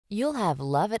You'll have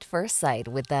love at first sight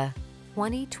with the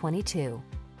 2022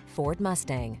 Ford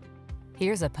Mustang.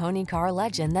 Here's a pony car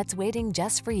legend that's waiting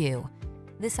just for you.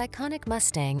 This iconic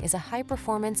Mustang is a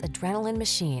high-performance adrenaline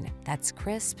machine that's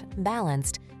crisp,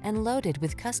 balanced, and loaded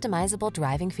with customizable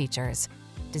driving features.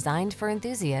 Designed for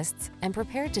enthusiasts and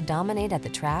prepared to dominate at the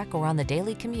track or on the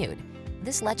daily commute,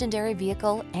 this legendary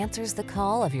vehicle answers the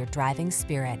call of your driving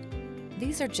spirit.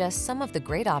 These are just some of the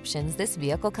great options this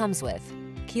vehicle comes with: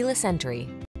 keyless entry,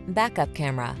 backup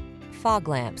camera, fog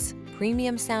lamps,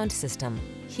 premium sound system,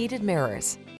 heated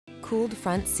mirrors, cooled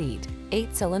front seat,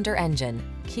 8-cylinder engine,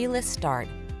 keyless start,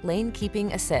 lane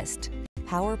keeping assist,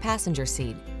 power passenger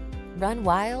seat. Run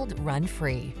wild, run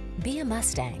free. Be a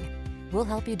Mustang. We'll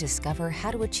help you discover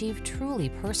how to achieve truly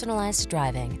personalized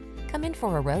driving. Come in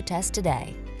for a road test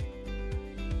today.